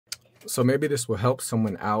So maybe this will help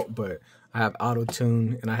someone out, but I have auto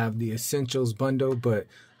tune and I have the essentials bundle, but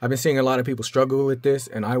I've been seeing a lot of people struggle with this,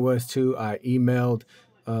 and I was too. I emailed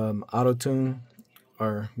auto tune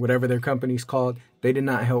or whatever their company's called. They did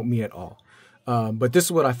not help me at all. But this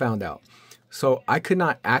is what I found out. So I could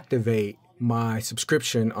not activate my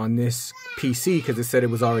subscription on this PC because it said it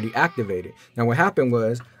was already activated. Now what happened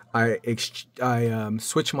was I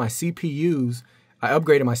switched my CPUs. I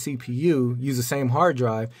upgraded my CPU, used the same hard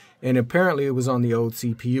drive, and apparently it was on the old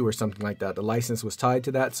CPU or something like that. The license was tied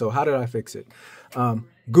to that. So how did I fix it?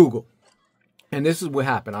 Google. And this is what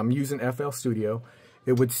happened. I'm using FL Studio.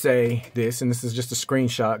 It would say this, and this is just a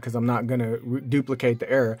screenshot because I'm not going to duplicate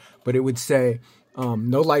the error, but it would say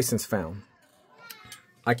no license found.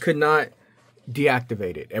 I could not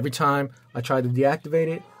deactivate it. Every time I tried to deactivate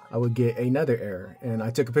it, I would get another error. And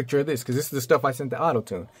I took a picture of this because this is the stuff I sent to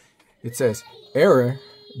AutoTune. It says error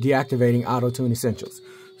deactivating AutoTune essentials.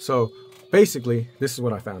 So basically, this is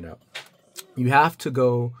what I found out. You have to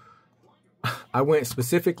go, I went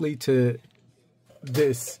specifically to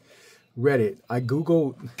this Reddit. I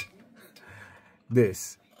Googled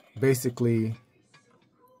this, basically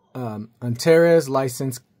Antares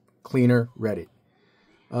license cleaner Reddit.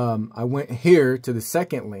 I went here to the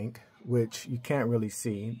second link, which you can't really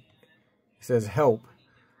see. It says help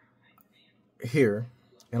here.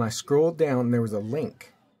 And I scrolled down and there was a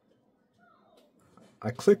link.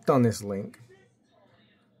 I clicked on this link.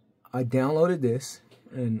 I downloaded this,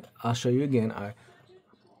 and I'll show you again. I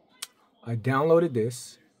downloaded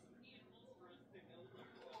this.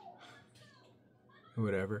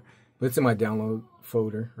 Whatever. But it's in my download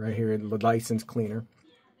folder right here, the license cleaner.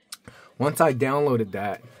 Once I downloaded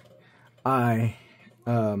that, I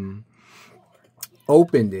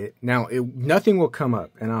opened it. Now, nothing will come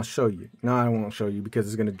up, and I'll show you. No, I won't show you because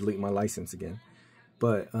it's going to delete my license again.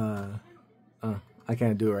 But I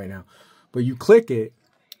can't do it right now. But you click it,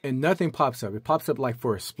 and nothing pops up. It pops up like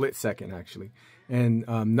for a split second, actually. And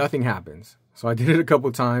nothing happens. So I did it a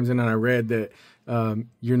couple times, and then I read that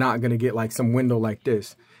you're not going to get like some window like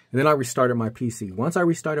this. And then I restarted my PC. Once I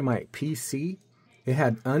restarted my PC, it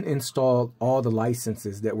had uninstalled all the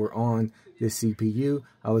licenses that were on this CPU.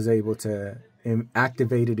 I was able to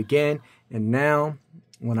activate it again. And now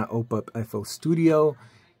when I open up FL Studio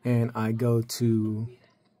and I go to,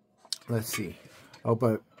 let's see,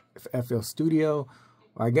 open up FL Studio,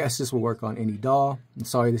 or I guess this will work on any DAW. I'm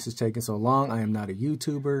sorry this is taking so long. I am not a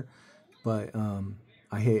YouTuber, but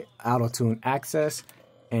I hit Auto Tune Access,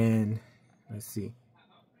 and let's see,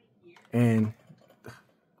 and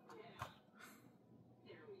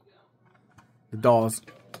the DAWs,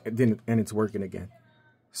 and it's working again.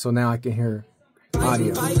 So now I can hear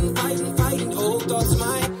audio.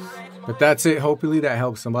 But that's it. Hopefully that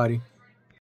helps somebody.